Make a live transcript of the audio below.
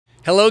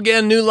Hello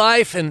again, New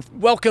Life, and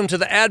welcome to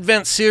the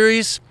Advent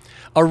series.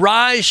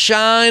 Arise,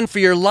 shine, for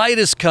your light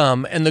is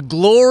come, and the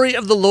glory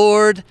of the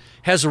Lord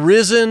has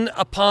risen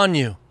upon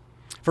you.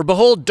 For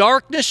behold,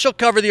 darkness shall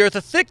cover the earth,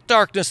 a thick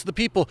darkness of the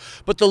people,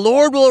 but the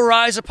Lord will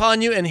arise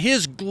upon you, and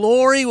his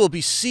glory will be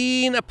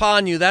seen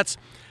upon you. That's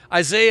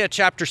Isaiah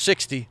chapter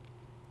 60.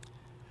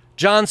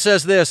 John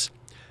says this,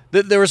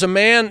 that there was a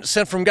man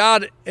sent from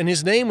God, and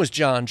his name was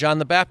John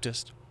the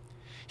Baptist.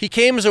 He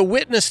came as a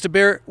witness to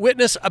bear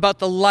witness about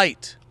the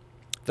light,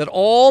 that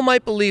all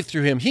might believe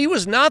through him. He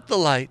was not the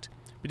light,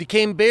 but he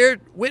came bear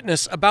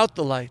witness about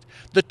the light.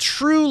 The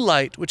true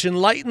light, which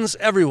enlightens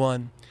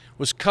everyone,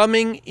 was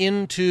coming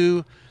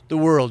into the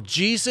world.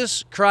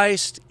 Jesus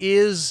Christ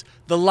is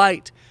the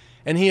light,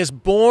 and he is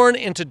born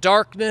into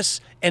darkness,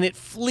 and it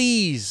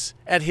flees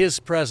at his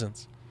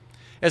presence.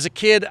 As a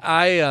kid,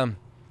 I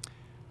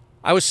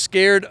was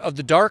scared of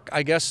the dark,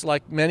 I guess,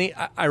 like many.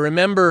 I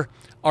remember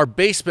our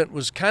basement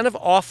was kind of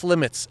off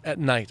limits at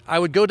night. I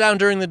would go down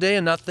during the day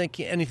and not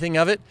think anything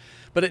of it.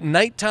 But at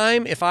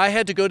nighttime, if I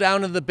had to go down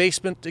to the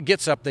basement to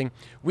get something,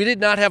 we did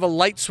not have a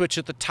light switch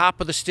at the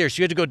top of the stairs.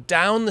 You had to go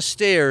down the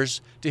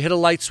stairs to hit a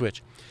light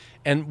switch.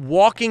 And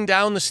walking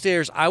down the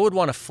stairs, I would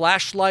want a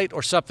flashlight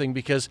or something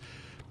because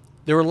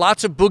there were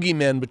lots of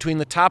boogeymen between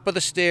the top of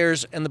the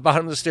stairs and the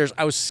bottom of the stairs.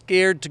 I was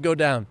scared to go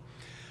down.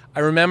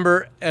 I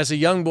remember as a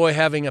young boy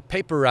having a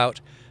paper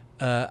route.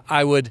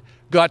 I would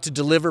go out to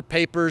deliver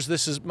papers.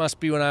 Must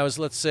be when I was,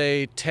 let's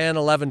say, 10,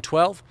 11,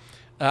 12.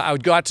 I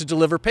would go out to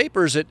deliver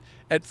papers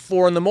at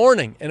 4 in the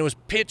morning, and it was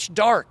pitch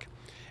dark.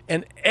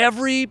 And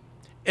every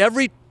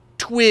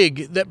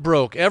twig that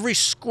broke, every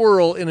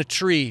squirrel in a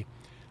tree,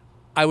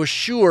 I was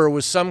sure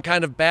was some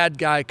kind of bad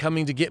guy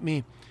coming to get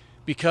me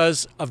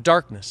because of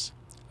darkness.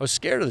 I was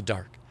scared of the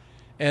dark.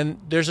 And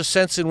there's a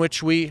sense in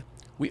which we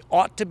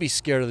ought to be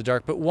scared of the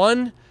dark. But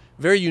one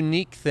very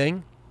unique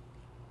thing,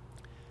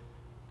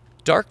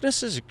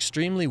 darkness is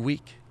extremely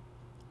weak.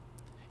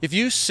 If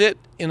you sit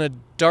in a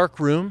dark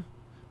room,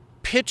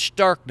 pitch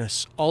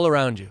darkness all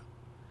around you,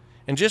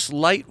 and just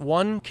light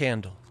one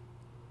candle,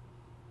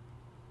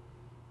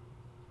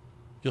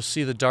 you'll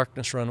see the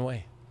darkness run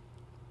away.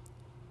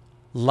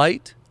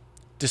 Light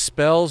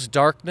dispels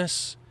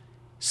darkness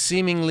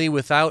seemingly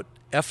without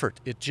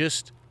effort. It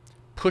just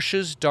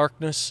pushes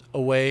darkness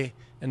away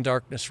and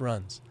darkness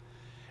runs.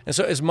 And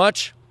so as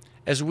much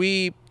as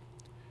we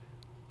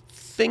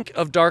think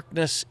of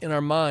darkness in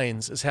our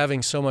minds as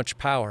having so much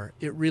power,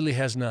 it really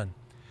has none.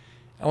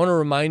 I want to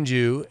remind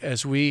you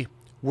as we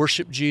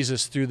worship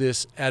Jesus through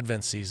this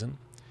Advent season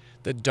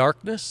that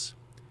darkness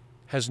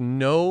has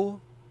no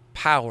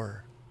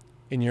power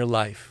in your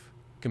life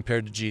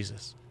compared to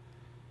Jesus.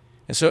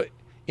 And so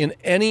in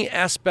any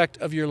aspect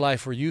of your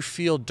life where you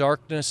feel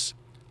darkness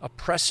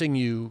oppressing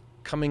you,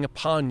 coming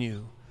upon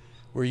you,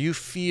 where you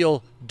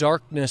feel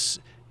darkness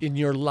in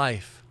your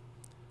life,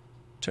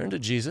 turn to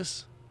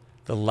Jesus,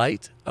 the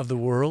light of the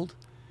world,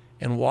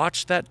 and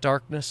watch that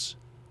darkness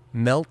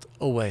melt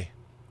away.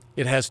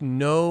 It has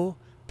no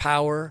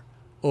power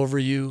over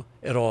you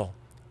at all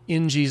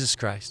in Jesus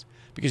Christ,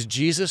 because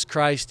Jesus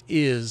Christ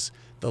is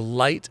the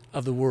light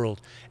of the world,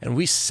 and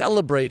we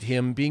celebrate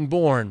him being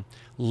born.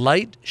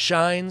 Light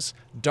shines,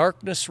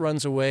 darkness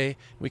runs away.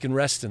 We can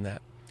rest in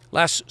that.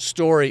 Last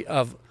story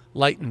of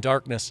light and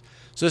darkness.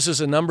 So this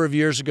is a number of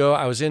years ago.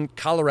 I was in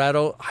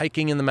Colorado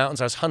hiking in the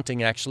mountains. I was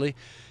hunting, actually.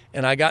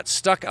 And I got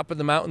stuck up in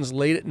the mountains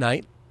late at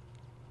night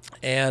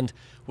and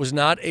was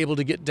not able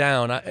to get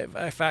down. In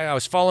fact, I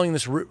was following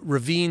this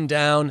ravine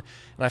down,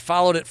 and I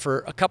followed it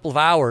for a couple of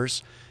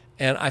hours.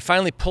 And I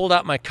finally pulled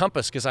out my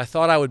compass because I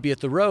thought I would be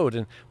at the road.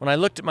 And when I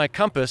looked at my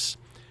compass,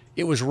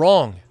 it was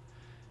wrong.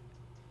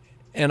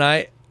 And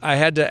I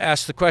had to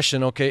ask the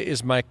question, okay,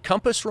 is my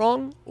compass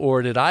wrong,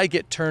 or did I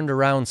get turned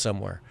around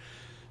somewhere?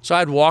 So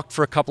I'd walked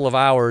for a couple of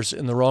hours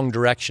in the wrong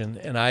direction,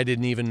 and I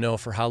didn't even know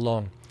for how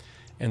long.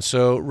 And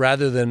so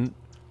rather than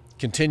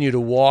continue to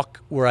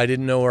walk where I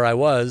didn't know where I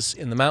was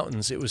in the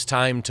mountains, it was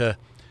time to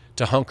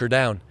hunker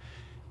down.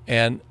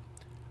 And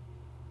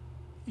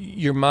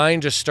your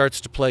mind just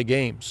starts to play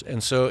games.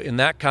 And so in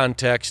that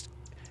context,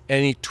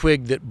 any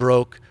twig that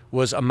broke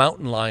was a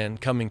mountain lion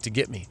coming to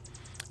get me.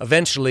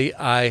 Eventually,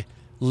 I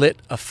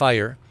lit a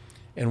fire.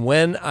 And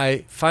when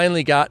I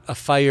finally got a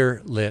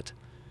fire lit,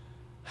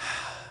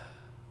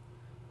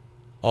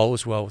 all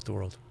was well with the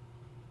world.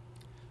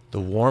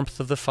 The warmth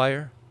of the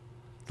fire,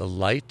 the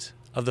light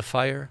of the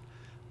fire,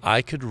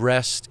 I could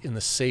rest in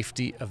the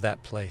safety of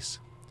that place.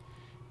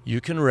 You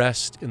can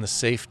rest in the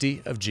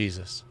safety of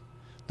Jesus.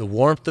 The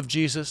warmth of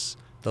Jesus,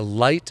 the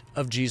light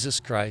of Jesus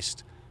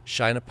Christ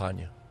shine upon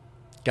you.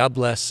 God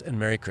bless and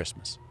Merry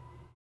Christmas.